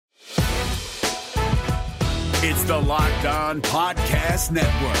It's the Locked On Podcast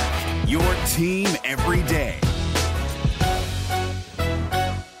Network, your team every day.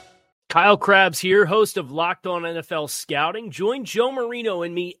 Kyle Krabs here, host of Locked On NFL Scouting. Join Joe Marino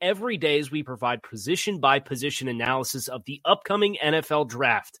and me every day as we provide position-by-position analysis of the upcoming NFL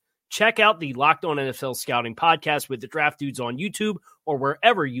Draft. Check out the Locked On NFL Scouting podcast with the Draft Dudes on YouTube or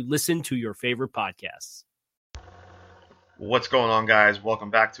wherever you listen to your favorite podcasts. What's going on, guys? Welcome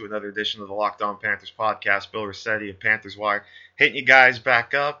back to another edition of the Locked On Panthers podcast. Bill Rossetti of Panthers Wire hitting you guys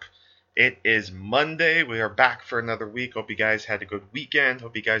back up. It is Monday. We are back for another week. Hope you guys had a good weekend.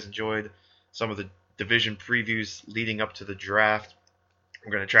 Hope you guys enjoyed some of the division previews leading up to the draft.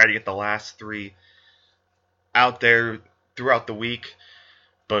 We're going to try to get the last three out there throughout the week.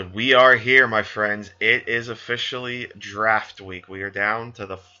 But we are here, my friends. It is officially draft week. We are down to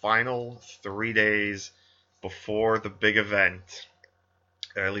the final 3 days before the big event,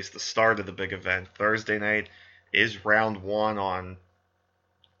 or at least the start of the big event. Thursday night is round one on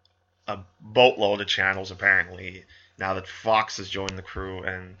a boatload of channels, apparently, now that Fox has joined the crew,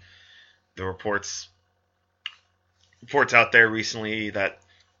 and the reports out there recently that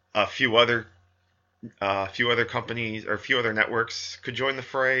a few other companies or a few other networks could join the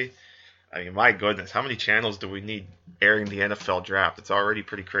fray. I mean, my goodness, how many channels do we need airing the NFL draft? It's already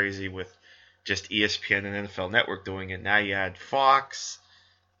pretty crazy with just ESPN and NFL Network doing it. Now you add Fox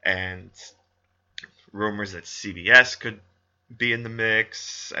and rumors that CBS could be in the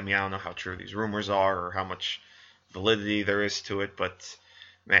mix. I mean, I don't know how true these rumors are or how much validity there is to it, but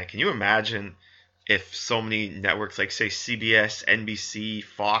man, can you imagine if so many networks like, say, CBS, NBC,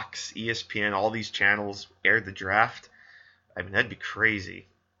 Fox, ESPN, all these channels aired the draft? I mean, that'd be crazy.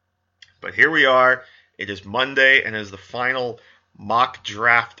 But here we are. It is Monday, and it is the final mock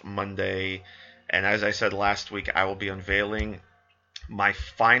draft Monday. And as I said last week, I will be unveiling my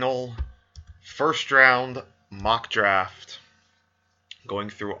final first round mock draft, going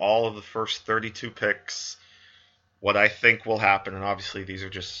through all of the first 32 picks, what I think will happen. And obviously these are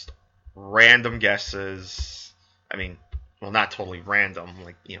just random guesses. I mean, well, not totally random,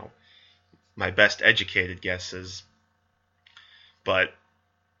 like, you know, my best educated guesses. But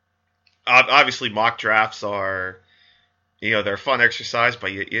obviously mock drafts are, you know, they're a fun exercise,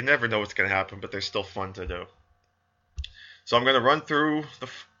 but you never know what's going to happen, but they're still fun to do. So I'm going to run through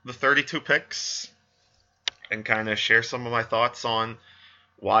the 32 picks and kind of share some of my thoughts on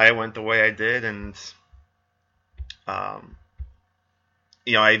why I went the way I did. And,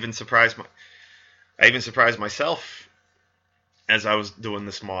 you know, I even surprised myself as I was doing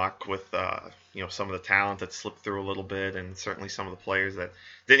this mock with, you know, some of the talent that slipped through a little bit, and certainly some of the players that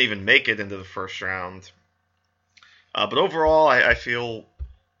didn't even make it into the first round. But overall, I feel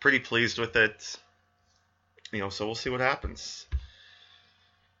pretty pleased with it. You know, so we'll see what happens.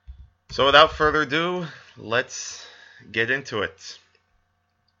 So without further ado, let's get into it.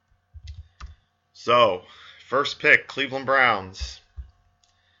 So, first pick, Cleveland Browns.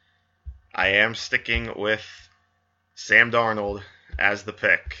 I am sticking with Sam Darnold as the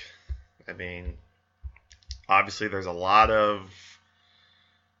pick. I mean, obviously there's been a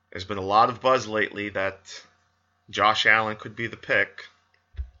lot of buzz lately that Josh Allen could be the pick,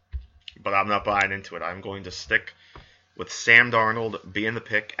 but I'm not buying into it. I'm going to stick with Sam Darnold being the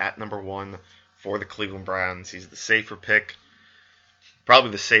pick at number 1 for the Cleveland Browns. He's the safer pick,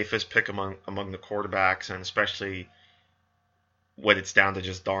 probably the safest pick among the quarterbacks, and especially when it's down to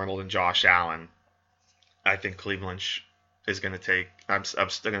just Darnold and Josh Allen. I think Cleveland is going to take. I'm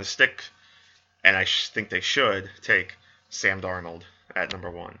still going to stick, and I think they should take Sam Darnold at number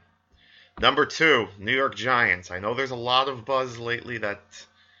 1. Number 2, New York Giants. I know there's a lot of buzz lately that,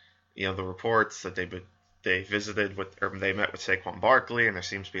 you know, the reports that they visited with, or they met with Saquon Barkley, and there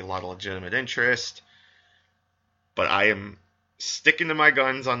seems to be a lot of legitimate interest. But I am sticking to my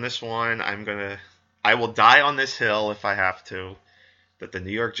guns on this one. I will die on this hill if I have to, that the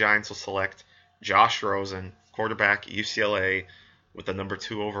New York Giants will select Josh Rosen, quarterback, UCLA, with the number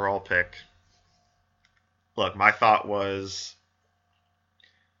 2 overall pick. Look, my thought was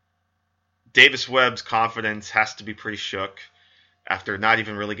Davis Webb's confidence has to be pretty shook after not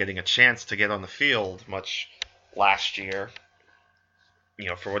even really getting a chance to get on the field much last year. You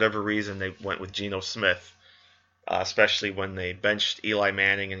know, for whatever reason, they went with Geno Smith, especially when they benched Eli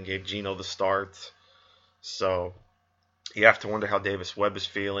Manning and gave Geno the start. So you have to wonder how Davis Webb is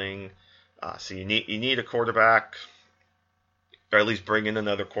feeling. So you need a quarterback, or at least bring in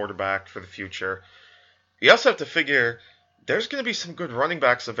another quarterback for the future. You also have to figure there's going to be some good running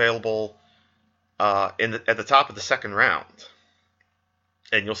backs available at the top of the second round.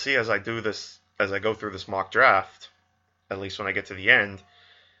 And you'll see as I go through this mock draft, at least when I get to the end,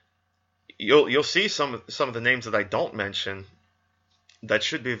 you'll see some of the names that I don't mention that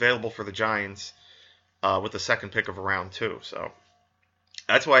should be available for the Giants with the second pick of round 2. So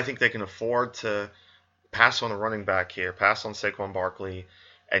that's why I think they can afford to pass on a running back here, pass on Saquon Barkley,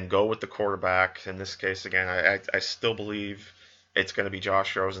 and go with the quarterback. In this case, again, I still believe it's going to be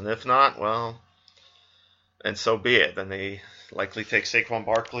Josh Rosen. If not, well, and so be it. Then they likely take Saquon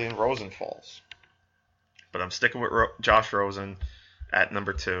Barkley and Rosen falls. But I'm sticking with Josh Rosen at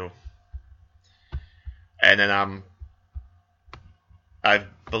number 2. And then I've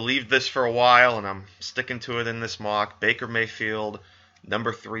believed this for a while, and I'm sticking to it in this mock. Baker Mayfield,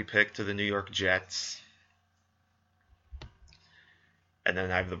 number 3 pick to the New York Jets. And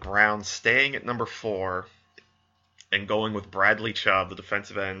then I have the Browns staying at number 4 and going with Bradley Chubb, the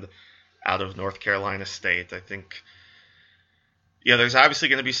defensive end out of North Carolina State. I think, there's obviously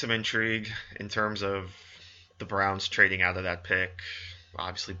going to be some intrigue in terms of the Browns trading out of that pick.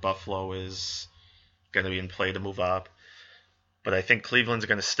 Obviously, Buffalo is going to be in play to move up. But I think Cleveland's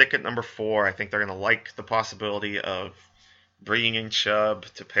going to stick at number 4. I think they're going to like the possibility of bringing in Chubb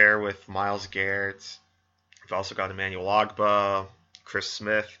to pair with Myles Garrett. You've also got Emmanuel Ogbah, Chris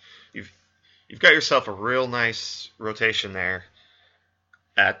Smith. You've got yourself a real nice rotation there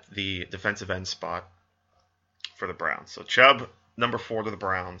at the defensive end spot for the Browns. So Chubb, number 4 to the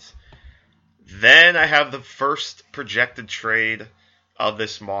Browns. Then I have the first projected trade of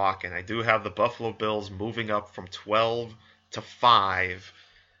this mock, and I do have the Buffalo Bills moving up from 12 to 5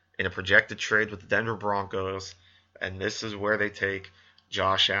 in a projected trade with the Denver Broncos, and this is where they take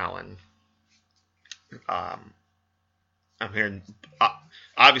Josh Allen. I'm hearing,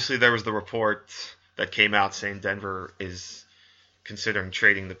 obviously there was the report that came out saying Denver is considering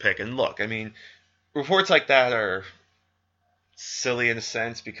trading the pick. And look, I mean, reports like that are silly in a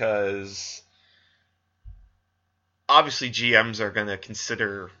sense because obviously GMs are going to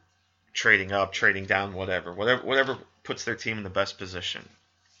consider trading up, trading down, whatever puts their team in the best position.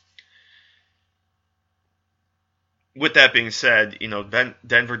 With that being said,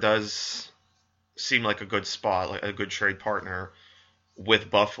 Denver does seem like a good spot, like a good trade partner with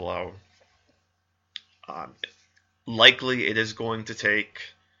Buffalo. Likely it is going to take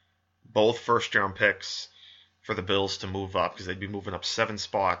both first-round picks for the Bills to move up because they'd be moving up 7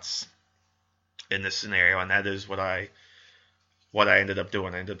 spots in this scenario, and that is what I ended up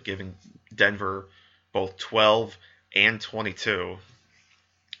doing. I ended up giving Denver both 12 and 22.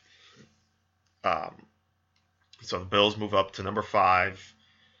 So the Bills move up to number 5,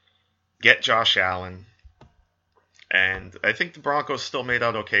 get Josh Allen, and I think the Broncos still made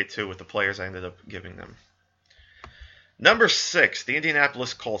out okay too with the players I ended up giving them. Number 6, the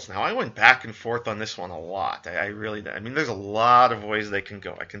Indianapolis Colts. Now, I went back and forth on this one a lot. I really did. I mean, there's a lot of ways they can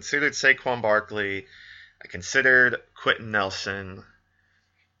go. I considered Saquon Barkley. I considered Quentin Nelson.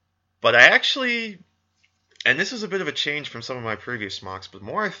 But I actually, and this was a bit of a change from some of my previous mocks, but the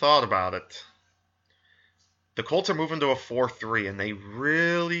more I thought about it, the Colts are moving to a 4-3, and they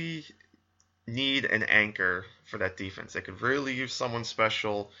really need an anchor for that defense. They could really use someone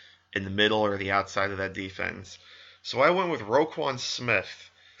special in the middle or the outside of that defense. So I went with Roquan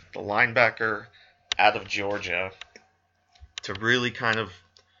Smith, the linebacker out of Georgia, to really kind of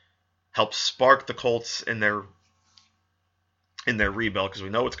help spark the Colts in their rebuild, because we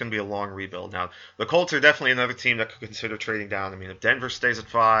know it's going to be a long rebuild. Now, the Colts are definitely another team that could consider trading down. I mean, if Denver stays at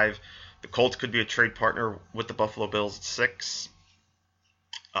 5, the Colts could be a trade partner with the Buffalo Bills at 6.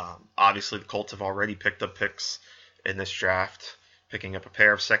 Obviously, the Colts have already picked up picks in this draft, picking up a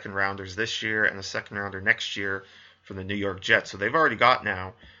pair of second-rounders this year and a second-rounder next year from the New York Jets. So they've already got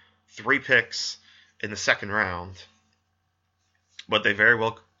now 3 picks in the second round, but they very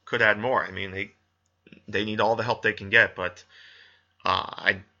well could add more. I mean, they need all the help they can get, but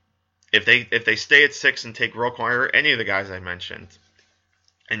if they stay at 6 and take Roquan or any of the guys I mentioned,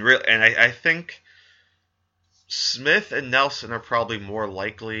 and I think Smith and Nelson are probably more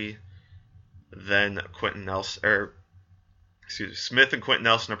likely than Quentin Nelson, Smith and Quentin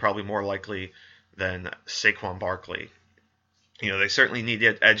Nelson are probably more likely than Saquon Barkley. They certainly need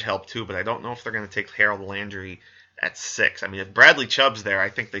edge help too, but I don't know if they're going to take Harold Landry at 6. I mean, if Bradley Chubb's there, I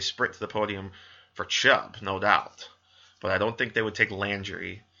think they sprint to the podium for Chubb, no doubt. But I don't think they would take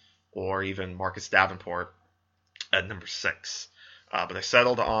Landry or even Marcus Davenport at number 6. But I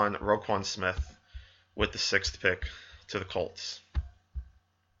settled on Roquan Smith with the 6th pick to the Colts.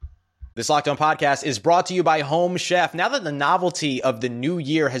 This Locked On Podcast is brought to you by Home Chef. Now that the novelty of the new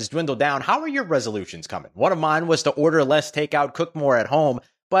year has dwindled down, how are your resolutions coming? One of mine was to order less takeout, cook more at home.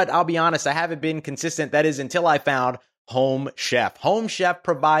 But I'll be honest, I haven't been consistent. That is until I found Home Chef. Home Chef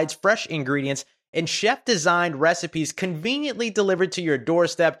provides fresh ingredients and chef-designed recipes conveniently delivered to your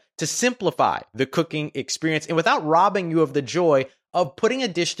doorstep to simplify the cooking experience and without robbing you of the joy of putting a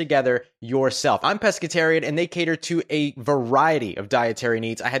dish together yourself. I'm pescatarian, and they cater to a variety of dietary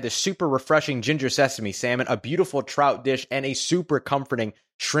needs. I had this super refreshing ginger sesame salmon, a beautiful trout dish, and a super comforting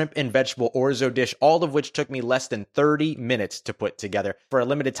shrimp and vegetable orzo dish, all of which took me less than 30 minutes to put together. For a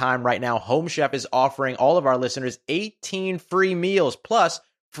limited time right now, Home Chef is offering all of our listeners 18 free meals, plus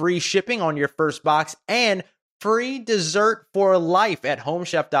free shipping on your first box and free dessert for life at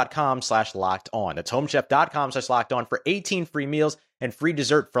homechef.com/locked-on. That's homechef.com/locked-on for 18 free meals and free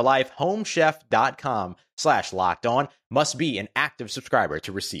dessert for life. Homechef.com/locked-on. Must be an active subscriber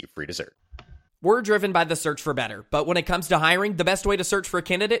to receive free dessert. We're driven by the search for better, but when it comes to hiring, the best way to search for a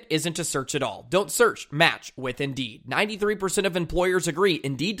candidate isn't to search at all. Don't search, match with Indeed. 93% of employers agree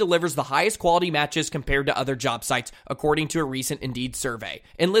Indeed delivers the highest quality matches compared to other job sites, according to a recent Indeed survey.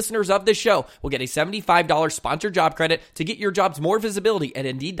 And listeners of this show will get a $75 sponsored job credit to get your jobs more visibility at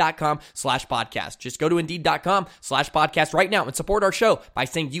Indeed.com/podcast. Just go to Indeed.com/podcast right now and support our show by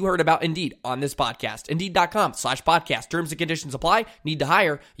saying you heard about Indeed on this podcast. Indeed.com/podcast. Terms and conditions apply. Need to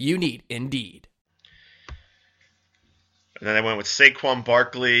hire? You need Indeed. And then I went with Saquon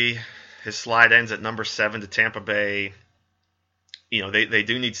Barkley. His slide ends at number 7 to Tampa Bay. You know, they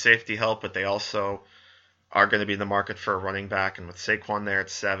do need safety help, but they also are going to be in the market for a running back. And with Saquon there at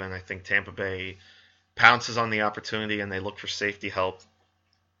 7, I think Tampa Bay pounces on the opportunity and they look for safety help.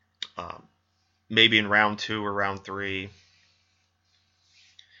 Maybe in round 2 or round 3.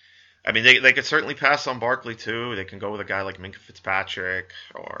 I mean, they could certainly pass on Barkley too. They can go with a guy like Minkah Fitzpatrick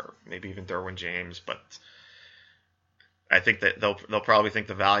or maybe even Derwin James, but I think that they'll probably think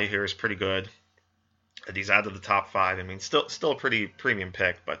the value here is pretty good. That he's out of the top 5. I mean, still a pretty premium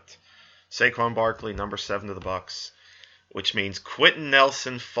pick, but Saquon Barkley, number 7 to the Bucs, which means Quentin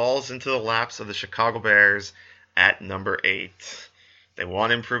Nelson falls into the laps of the Chicago Bears at number 8. They want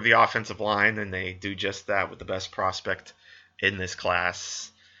to improve the offensive line, and they do just that with the best prospect in this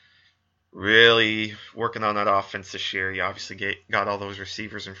class. Really working on that offense this year. You obviously got all those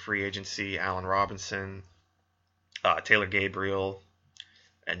receivers in free agency, Allen Robinson, Taylor Gabriel,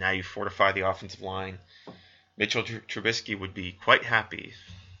 and now you fortify the offensive line. Mitchell Trubisky would be quite happy.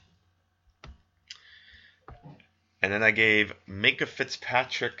 And then I gave Minkah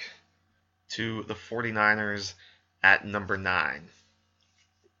Fitzpatrick to the 49ers at number 9.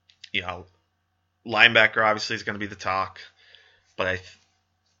 You know, linebacker obviously is going to be the talk, but I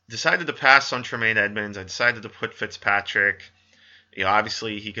decided to pass on Tremaine Edmonds. I decided to put Fitzpatrick. You know,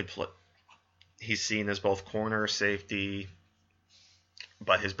 obviously he could play. He's seen as both corner, safety,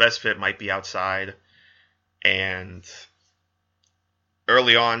 but his best fit might be outside. And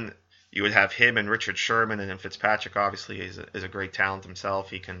early on, you would have him and Richard Sherman, and then Fitzpatrick obviously is a great talent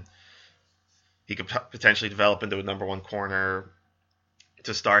himself. He could potentially develop into a number 1 corner.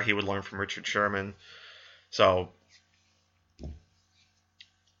 To start, he would learn from Richard Sherman. So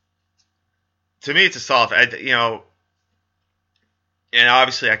to me, it's a solid. And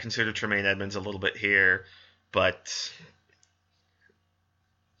obviously, I consider Tremaine Edmonds a little bit here, but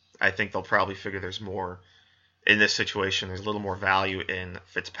I think they'll probably figure there's more in this situation. There's a little more value in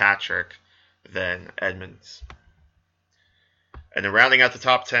Fitzpatrick than Edmonds. And then rounding out the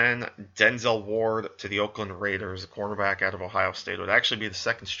top 10, Denzel Ward to the Oakland Raiders, a cornerback out of Ohio State. It would actually be the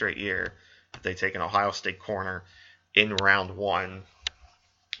second straight year that they take an Ohio State corner in round 1.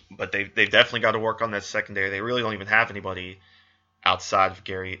 But they've definitely got to work on that secondary. They really don't even have anybody outside of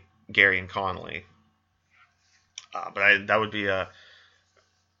Gary and Conley. But that would be a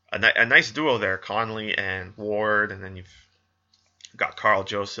nice duo there, Conley and Ward. And then you've got Carl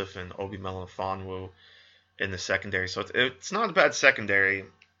Joseph and Obi Melifonwu in the secondary. So it's not a bad secondary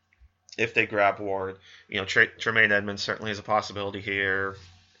if they grab Ward. You know, Tremaine Edmonds certainly is a possibility here.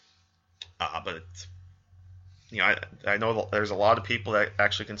 But I know there's a lot of people that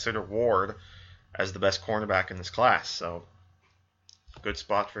actually consider Ward as the best cornerback in this class. So good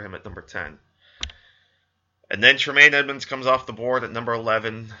spot for him at number 10. And then Tremaine Edmonds comes off the board at number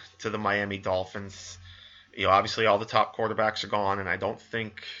 11 to the Miami Dolphins. You know, obviously all the top quarterbacks are gone, and I don't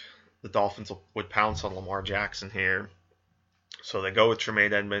think the Dolphins would pounce on Lamar Jackson here. So they go with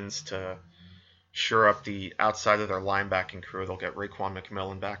Tremaine Edmonds to shore up the outside of their linebacking crew. They'll get Raekwon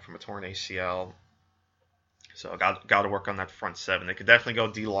McMillan back from a torn ACL. So got to work on that front 7. They could definitely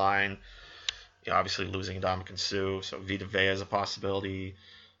go D-line. You know, obviously losing Ndamukong Suh, so Vita Vea is a possibility.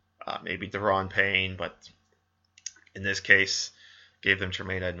 Maybe Deron Payne, but in this case, gave them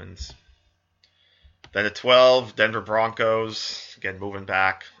Tremaine Edmonds. Then at 12, Denver Broncos, again moving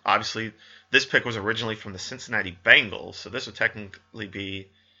back. Obviously, this pick was originally from the Cincinnati Bengals, so this would technically be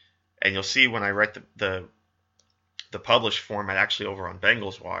And you'll see when I write the published format actually over on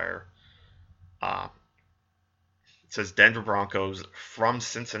Bengals Wire, it says Denver Broncos from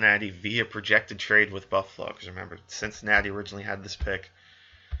Cincinnati via projected trade with Buffalo. Because remember, Cincinnati originally had this pick,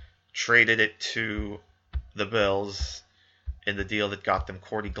 traded it to the Bills in the deal that got them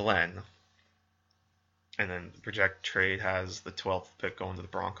Cordy Glenn. And then the projected trade has the 12th pick going to the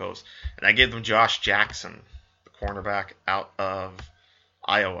Broncos. And I gave them Josh Jackson, the cornerback out of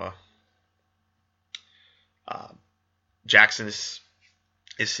Iowa. Jackson is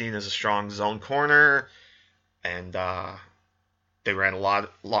seen as a strong zone corner, and they ran a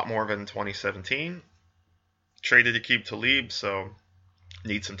lot more of it in 2017. Traded Aqib Talib, so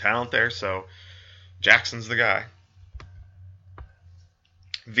need some talent there. So Jackson's the guy.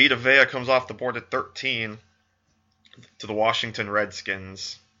 Vita Vea comes off the board at 13 to the Washington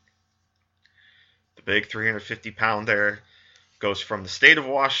Redskins. The big 350-pounder goes from the state of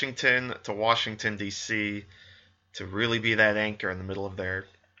Washington to Washington, D.C. to really be that anchor in the middle of their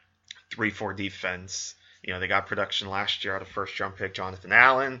 3-4 defense. You know, they got production last year out of first-round pick Jonathan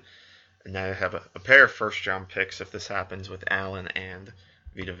Allen, and now they have a pair of first-round picks if this happens with Allen and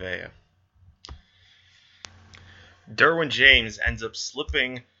Vita Vea. Derwin James ends up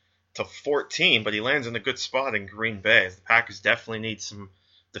slipping to 14, but he lands in a good spot in Green Bay. The Packers definitely need some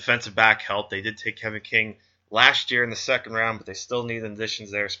defensive back help. They did take Kevin King last year in the second round, but they still need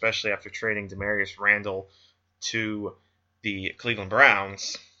additions there, especially after trading Demarius Randall to the Cleveland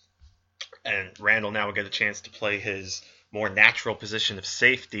Browns. And Randall now will get a chance to play his more natural position of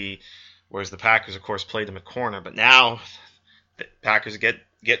safety, whereas the Packers, of course, played him at corner. But now the Packers get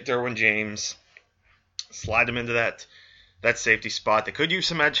Derwin James, slide him into that safety spot. They could use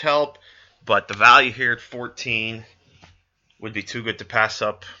some edge help, but the value here at 14 would be too good to pass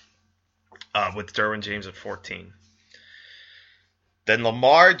up with Derwin James at 14. Then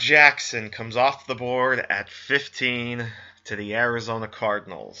Lamar Jackson comes off the board at 15 to the Arizona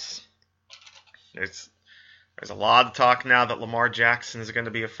Cardinals. There's a lot of talk now that Lamar Jackson is going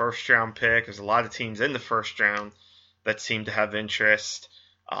to be a first-round pick. There's a lot of teams in the first round that seem to have interest.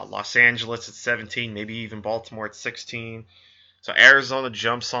 Los Angeles at 17, maybe even Baltimore at 16. So Arizona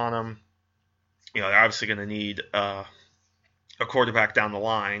jumps on him. You know, they're obviously going to need a quarterback down the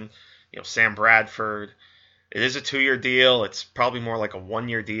line. You know, Sam Bradford. It is a 2-year deal. It's probably more like a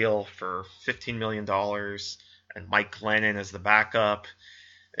 1-year deal for $15 million. And Mike Glennon as the backup.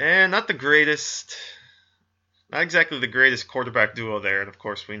 And not exactly the greatest quarterback duo there. And of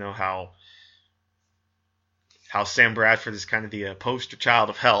course, we know how Sam Bradford is kind of the poster child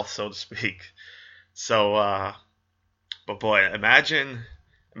of health, so to speak. So, but boy, imagine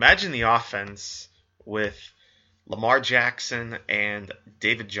the offense with Lamar Jackson and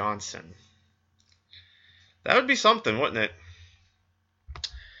David Johnson. That would be something, wouldn't it?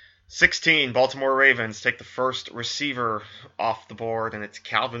 16, Baltimore Ravens take the first receiver off the board, and it's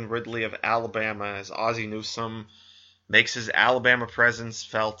Calvin Ridley of Alabama as Ozzie Newsome makes his Alabama presence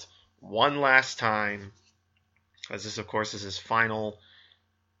felt one last time, as this, of course, is his final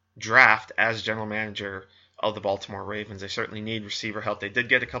draft as general manager of the Baltimore Ravens. They certainly need receiver help. They did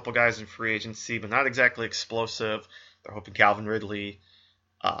get a couple guys in free agency, but not exactly explosive. They're hoping Calvin Ridley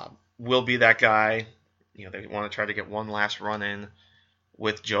will be that guy. You know, they want to try to get one last run in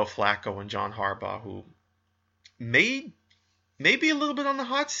with Joe Flacco and John Harbaugh, who may be a little bit on the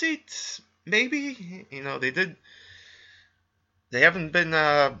hot seat. Maybe, you know, they haven't been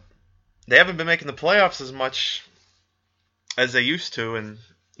making the playoffs as much as they used to, and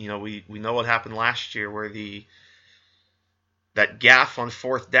you know, we know what happened last year where that gaffe on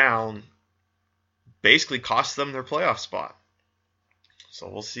fourth down basically cost them their playoff spot. So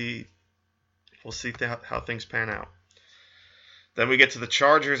we'll see how things pan out. Then we get to the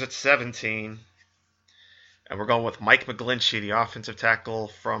Chargers at 17, and we're going with Mike McGlinchey, the offensive tackle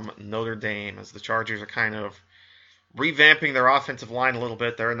from Notre Dame, as the Chargers are kind of revamping their offensive line a little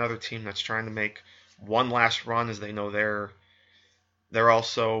bit. They're another team that's trying to make one last run, as they know they're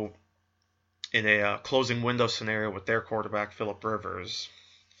also in a closing window scenario with their quarterback, Phillip Rivers.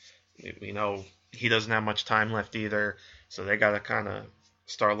 We know he doesn't have much time left either, so they got to kind of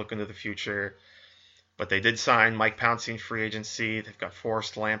start looking to the future. But they did sign Mike Pouncey in free agency. They've got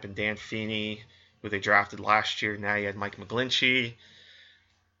Forrest Lamp and Dan Feeney, who they drafted last year. Now you had Mike McGlinchey.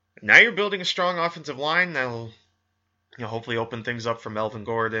 Now you're building a strong offensive line that'll, you know, hopefully open things up for Melvin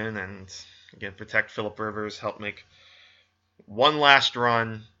Gordon and, again, protect Phillip Rivers, help make one last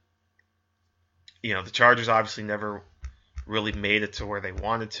run. You know, the Chargers obviously never really made it to where they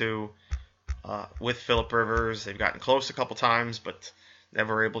wanted to with Phillip Rivers. They've gotten close a couple times, but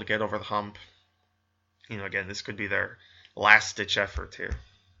never able to get over the hump. You know, again, this could be their last-ditch effort here.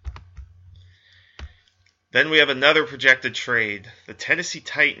 Then we have another projected trade. The Tennessee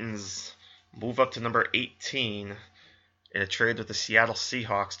Titans move up to number 18 in a trade with the Seattle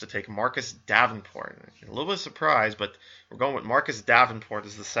Seahawks to take Marcus Davenport. A little bit surprised, but we're going with Marcus Davenport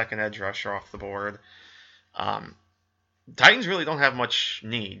as the second edge rusher off the board. Titans really don't have much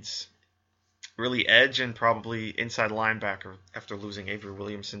needs. Really edge and probably inside linebacker after losing Avery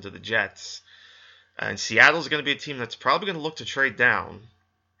Williamson to the Jets. And Seattle's going to be a team that's probably going to look to trade down.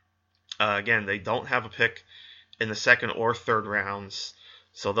 Again, they don't have a pick in the second or third rounds,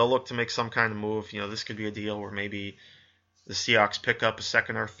 so they'll look to make some kind of move. This could be a deal where maybe the Seahawks pick up a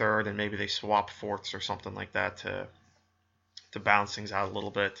second or third, and maybe they swap fourths or something like that to balance things out a little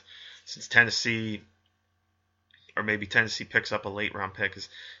bit. Since Tennessee picks up a late round pick, because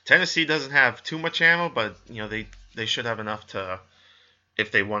Tennessee doesn't have too much ammo, but they should have enough to,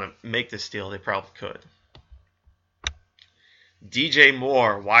 if they want to make this deal, they probably could. DJ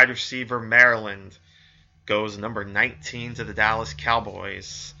Moore, wide receiver, Maryland, goes number 19 to the Dallas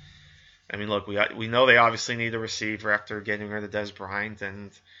Cowboys. I mean, look, we know they obviously need a receiver after getting rid of Dez Bryant, and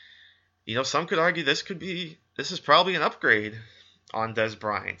some could argue this is probably an upgrade on Dez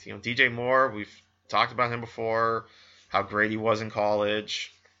Bryant. DJ Moore, we've talked about him before, how great he was in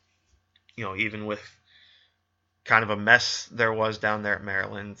college. Even with kind of a mess there was down there at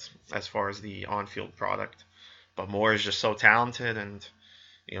Maryland as far as the on-field product. But Moore is just so talented, and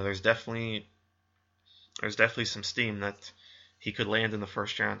there's definitely some steam that he could land in the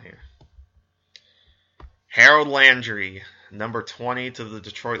first round here. Harold Landry, number 20 to the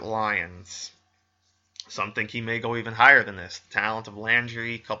Detroit Lions. Some think he may go even higher than this. The talent of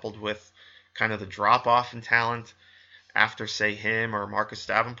Landry coupled with kind of the drop-off in talent after, say, him or Marcus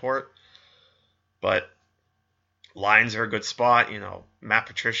Davenport. But Lions are a good spot. Matt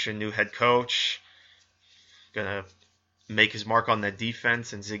Patricia, new head coach, going to make his mark on that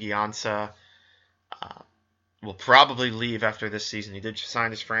defense, and Ziggy Ansah will probably leave after this season. He did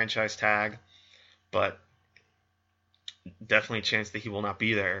sign his franchise tag, but definitely a chance that he will not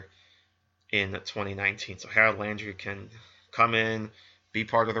be there in 2019. So Harold Landry can come in, be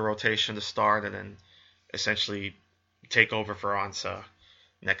part of the rotation to start, and then essentially take over for Ansah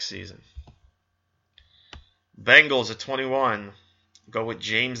next season. Bengals at 21 go with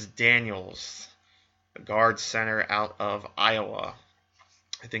James Daniels, a guard center out of Iowa.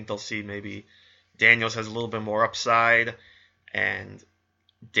 I think they'll see maybe Daniels has a little bit more upside, and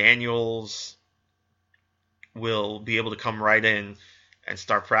Daniels will be able to come right in and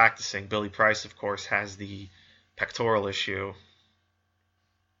start practicing. Billy Price, of course, has the pectoral issue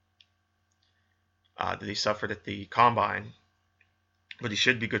that he suffered at the combine, but he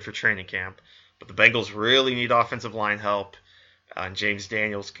should be good for training camp. But the Bengals really need offensive line help, and James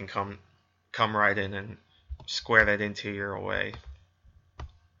Daniels can come right in and square that interior away.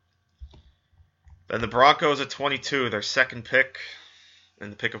 Then the Broncos at 22, their second pick,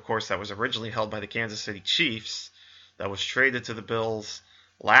 and the pick, of course, that was originally held by the Kansas City Chiefs, that was traded to the Bills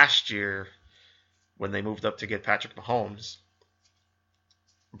last year when they moved up to get Patrick Mahomes.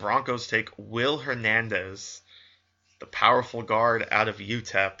 Broncos take Will Hernandez, the powerful guard out of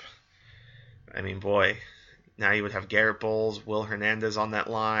UTEP. I mean, boy, now you would have Garrett Bowles, Will Hernandez on that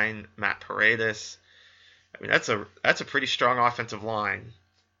line, Matt Paredes. I mean, that's a pretty strong offensive line.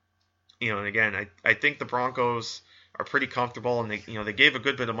 And again, I think the Broncos are pretty comfortable, and they gave a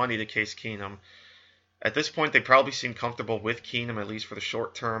good bit of money to Case Keenum. At this point, they probably seem comfortable with Keenum, at least for the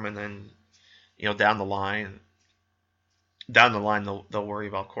short term, and then down the line they'll worry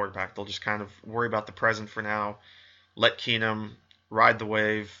about quarterback. They'll just kind of worry about the present for now. Let Keenum ride the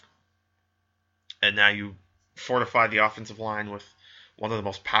wave, and now you fortify the offensive line with one of the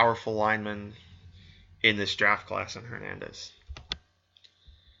most powerful linemen in this draft class in Hernandez.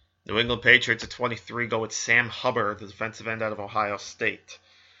 New England Patriots at 23 go with Sam Hubbard, the defensive end out of Ohio State.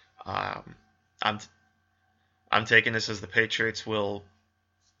 I'm taking this as the Patriots will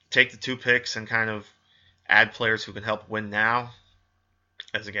take the two picks and kind of add players who can help win now.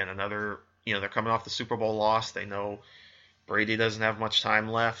 As again, they're coming off the Super Bowl loss. They know Brady doesn't have much time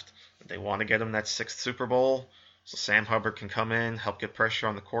left. They want to get him that sixth Super Bowl. So Sam Hubbard can come in, help get pressure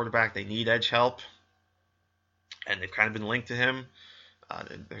on the quarterback. They need edge help, and they've kind of been linked to him.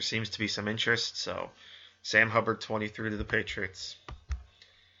 There seems to be some interest. So Sam Hubbard, 23 to the Patriots.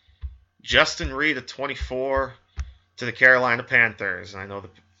 Justin Reed at 24 to the Carolina Panthers. I know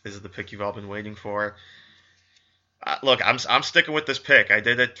this is the pick you've all been waiting for. Look, I'm sticking with this pick. I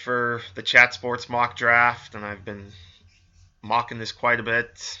did it for the Chat Sports mock draft, and I've been mocking this quite a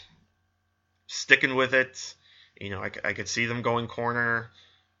bit. Sticking with it. I could see them going corner,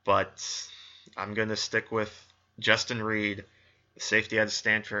 but I'm going to stick with Justin Reed, the safety out of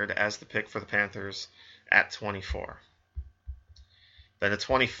Stanford, as the pick for the Panthers. at 24. Then at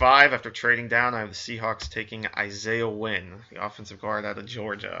 25, after trading down, I have the Seahawks taking Isaiah Wynn, the offensive guard out of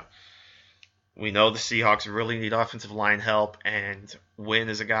Georgia. We know the Seahawks really need offensive line help, and Wynn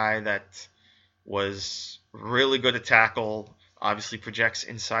is a guy that was really good at tackle, obviously projects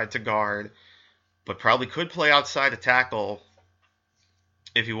inside to guard, but probably could play outside to tackle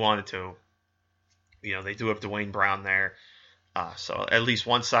if he wanted to. They do have Dwayne Brown there. So at least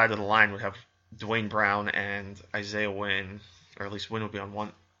one side of the line would have Dwayne Brown and Isaiah Wynn, or at least Wynn would be on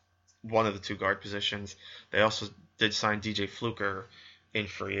one of the two guard positions. They also did sign DJ Fluker in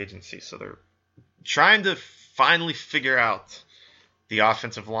free agency, so they're trying to finally figure out the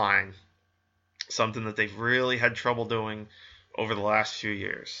offensive line, something that they've really had trouble doing over the last few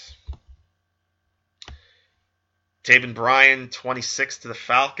years. Taven Bryan, 26 to the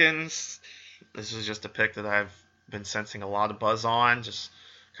Falcons. This is just a pick that I've been sensing a lot of buzz on, just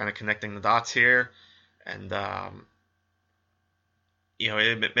kind of connecting the dots here. And,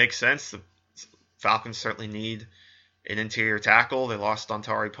 it makes sense. The Falcons certainly need an interior tackle. They lost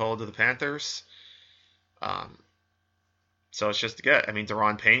Dontari Poe to the Panthers. So it's just a get.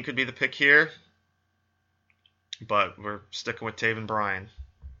 Daron Payne could be the pick here, but we're sticking with Taven Bryan.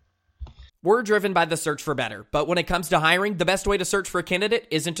 We're driven by the search for better, but when it comes to hiring, the best way to search for a candidate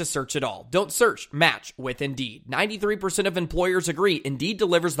isn't to search at all. Don't search, match with Indeed. 93% of employers agree Indeed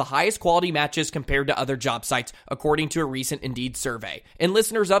delivers the highest quality matches compared to other job sites, according to a recent Indeed survey. And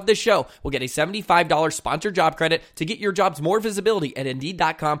listeners of this show will get a $75 sponsored job credit to get your jobs more visibility at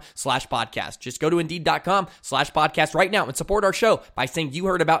Indeed.com/podcast. Just go to Indeed.com/podcast right now and support our show by saying you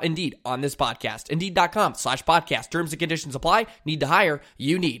heard about Indeed on this podcast. Indeed.com/podcast. Terms and conditions apply. Need to hire?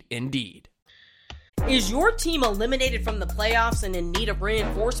 You need Indeed. Is your team eliminated from the playoffs and in need of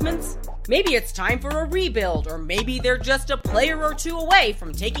reinforcements? Maybe it's time for a rebuild, or maybe they're just a player or two away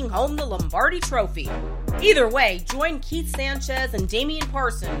from taking home the Lombardi Trophy. Either way, join Keith Sanchez and Damian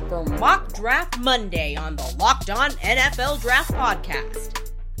Parson for Mock Draft Monday on the Locked On NFL Draft Podcast.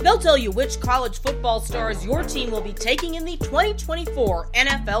 They'll tell you which college football stars your team will be taking in the 2024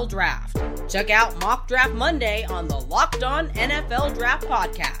 NFL Draft. Check out Mock Draft Monday on the Locked On NFL Draft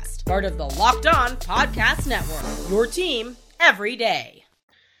Podcast, part of the Locked On Podcast Network. Your team every day.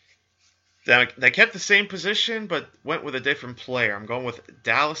 They kept the same position, but went with a different player. I'm going with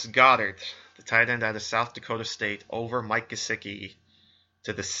Dallas Goedert, the tight end out of South Dakota State, over Mike Gesicki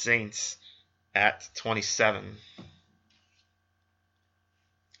to the Saints at 27.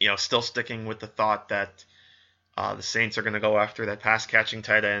 Still sticking with the thought that the Saints are going to go after that pass-catching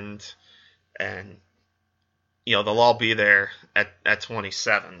tight end, and they'll all be there at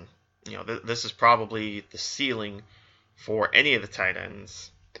 27. This is probably the ceiling for any of the tight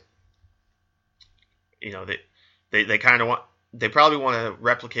ends. They kind of want, they probably want to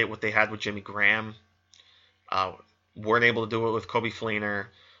replicate what they had with Jimmy Graham. Weren't able to do it with Coby Fleener,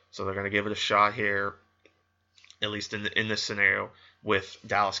 so they're going to give it a shot here, at least in this scenario, with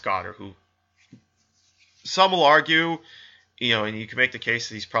Dallas Goedert, who some will argue, and you can make the case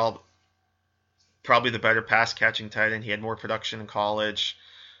that he's probably the better pass-catching tight end. He had more production in college.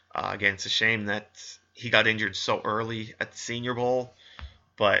 Again, it's a shame that he got injured so early at the Senior Bowl,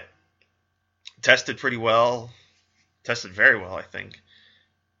 but tested very well, I think,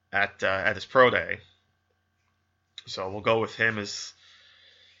 at his pro day. So we'll go with him as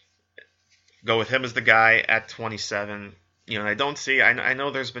the guy at 27. And I don't see. I know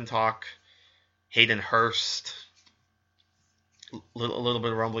there's been talk. Hayden Hurst, a little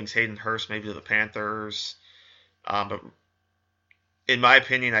bit of rumblings. Hayden Hurst maybe to the Panthers, but in my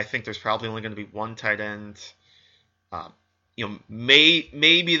opinion, I think there's probably only going to be one tight end.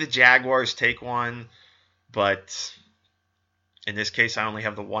 Maybe the Jaguars take one, but in this case, I only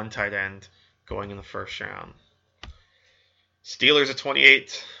have the one tight end going in the first round. Steelers at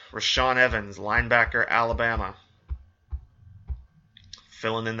 28. Rashaan Evans, linebacker, Alabama.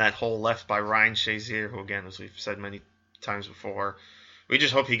 Filling in that hole left by Ryan Shazier, who, again, as we've said many times before, we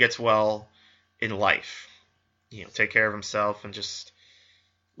just hope he gets well in life. Take care of himself and just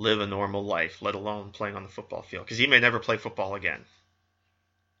live a normal life, let alone playing on the football field, because he may never play football again.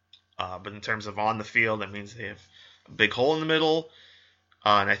 But in terms of on the field, that means they have a big hole in the middle,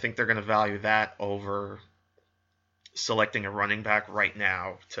 and I think they're going to value that over selecting a running back right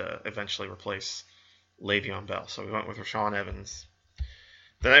now to eventually replace Le'Veon Bell. So we went with Rashaan Evans.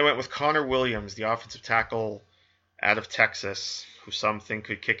 Then I went with Connor Williams, the offensive tackle out of Texas, who some think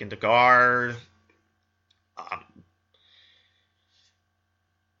could kick into guard.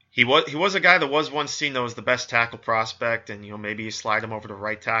 He was a guy that was once seen though as the best tackle prospect, and maybe you slide him over to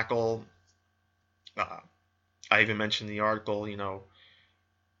right tackle. I even mentioned in the article,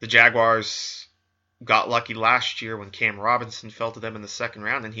 the Jaguars got lucky last year when Cam Robinson fell to them in the second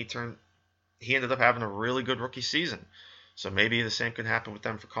round, and he ended up having a really good rookie season. So maybe the same could happen with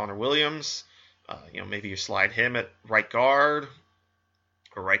them for Connor Williams. Maybe you slide him at right guard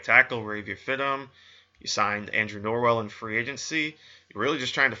or right tackle wherever you fit him. You signed Andrew Norwell in free agency. You're really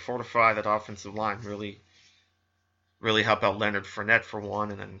just trying to fortify that offensive line, really help out Leonard Fournette for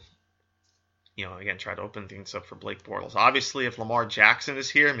one, and then, again, try to open things up for Blake Bortles. Obviously, if Lamar Jackson is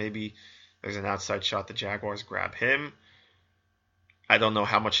here, maybe there's an outside shot the Jaguars grab him. I don't know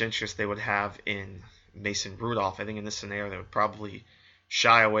how much interest they would have in Mason Rudolph. I think in this scenario, they would probably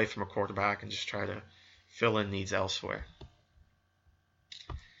shy away from a quarterback and just try to fill in needs elsewhere.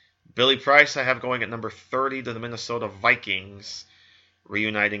 Billy Price, I have going at number 30 to the Minnesota Vikings,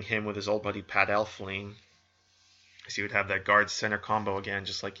 reuniting him with his old buddy Pat Elflein. So you would have that guard-center combo again,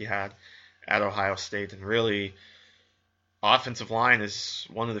 just like you had at Ohio State. And really, offensive line is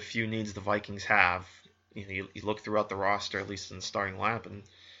one of the few needs the Vikings have. You look throughout the roster, at least in the starting lineup, and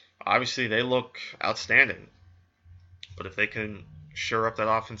obviously they look outstanding. But if they can shore up that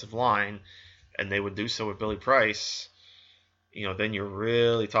offensive line, and they would do so with Billy Price, then you're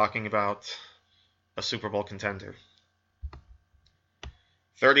really talking about a Super Bowl contender.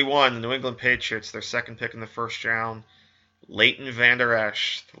 31, the New England Patriots, their second pick in the first round, Leighton Vander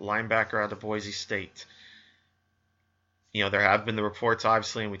Esch, the linebacker out of Boise State. There have been the reports,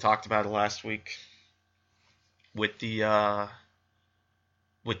 obviously, and we talked about it last week, with the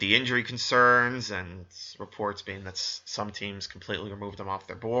injury concerns and reports being that some teams completely removed him off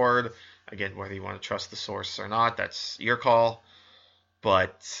their board. Again, whether you want to trust the source or not, that's your call.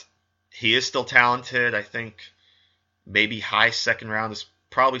 But he is still talented. I think maybe high second round is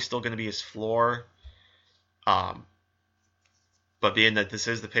probably still going to be his floor. But being that this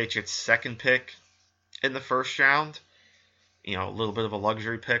is the Patriots' second pick in the first round, a little bit of a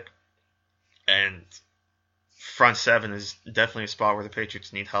luxury pick. And front seven is definitely a spot where the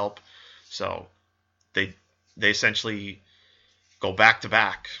Patriots need help. So they essentially go back to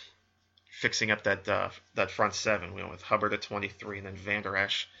back, fixing up that front seven. With Hubbard at 23 and then Vander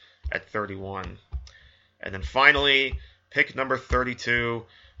Esch at 31. And then finally, pick number 32,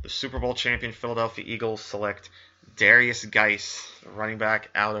 the Super Bowl champion Philadelphia Eagles select Darius Geis, running back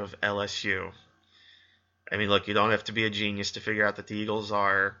out of LSU. I mean, look, you don't have to be a genius to figure out that the Eagles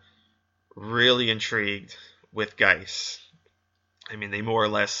are really intrigued with Geis. I mean, they more or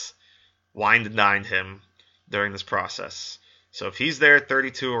less wined and dined him during this process. So if he's there at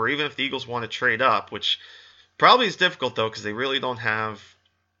 32, or even if the Eagles want to trade up, which probably is difficult, though, because they really don't have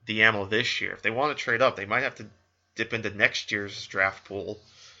the ammo this year. If they want to trade up, they might have to dip into next year's draft pool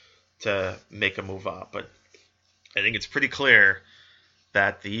to make a move up. But I think it's pretty clear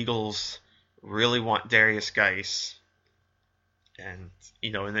that the Eagles really want Darius Geis. And,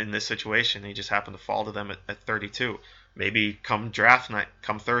 in this situation, he just happened to fall to them at 32. Maybe come draft night,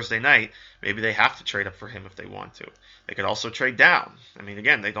 come Thursday night, maybe they have to trade up for him if they want to. They could also trade down. I mean,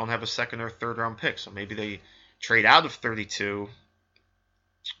 again, they don't have a second or third round pick, so maybe they trade out of 32,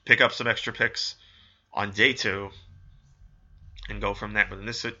 pick up some extra picks on day 2, and go from there. But in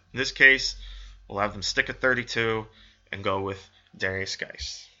this case, we'll have them stick at 32 and go with Darius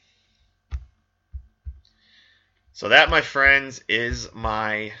Geis. So that, my friends, is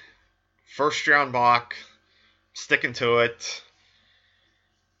my first round mock. Sticking to it.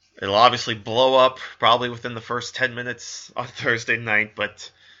 It'll obviously blow up probably within the first 10 minutes on Thursday night,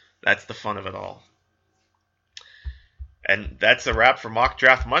 but that's the fun of it all. And that's a wrap for Mock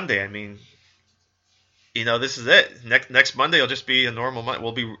Draft Monday. I mean, this is it. Next Monday will just be a normal Monday.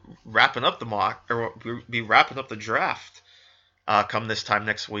 We'll be wrapping up the mock, or we'll be wrapping up the draft come this time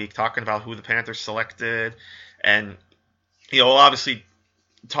next week, talking about who the Panthers selected. And, we'll obviously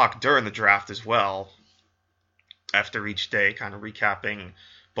talk during the draft as well, after each day, kind of recapping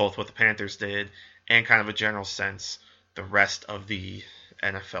both what the Panthers did and kind of a general sense the rest of the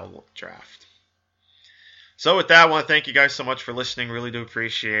NFL draft. So with that, I want to thank you guys so much for listening. Really do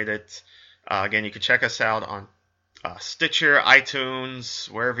appreciate it. Again, you can check us out on Stitcher, iTunes,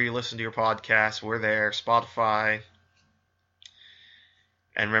 wherever you listen to your podcasts. We're there, Spotify.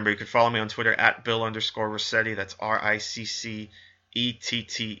 And remember, you can follow me on Twitter at Bill_Rossetti. That's RICCETTE.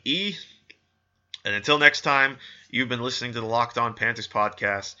 And until next time, you've been listening to the Locked On Panthers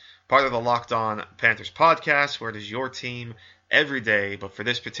podcast, part of the Locked On Panthers podcast, where it is your team every day. But for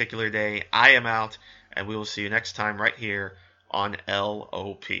this particular day, I am out, and we will see you next time right here on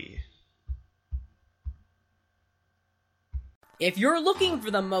LOP. If you're looking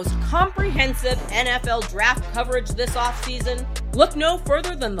for the most comprehensive NFL draft coverage this offseason, look no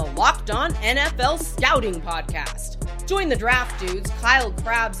further than the Locked On NFL Scouting Podcast. Join the draft dudes, Kyle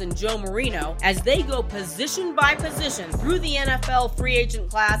Krabs and Joe Marino, as they go position by position through the NFL free agent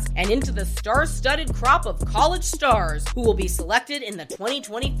class and into the star-studded crop of college stars who will be selected in the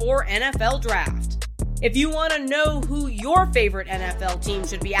 2024 NFL Draft. If you want to know who your favorite NFL team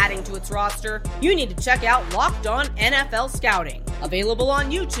should be adding to its roster, you need to check out Locked On NFL Scouting, available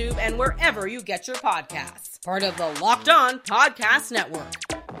on YouTube and wherever you get your podcasts. Part of the Locked On Podcast Network,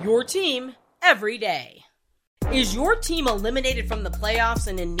 your team every day. Is your team eliminated from the playoffs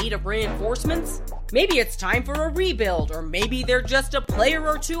and in need of reinforcements? Maybe it's time for a rebuild, or maybe they're just a player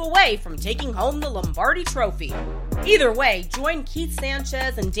or two away from taking home the Lombardi Trophy. Either way, join Keith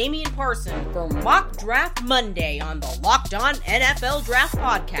Sanchez and Damian Parson for Mock Draft Monday on the Locked On NFL Draft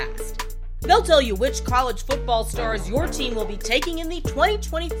Podcast. They'll tell you which college football stars your team will be taking in the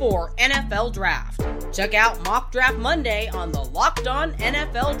 2024 NFL Draft. Check out Mock Draft Monday on the Locked On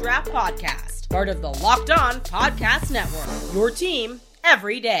NFL Draft Podcast, part of the Locked On Podcast Network, your team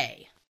every day.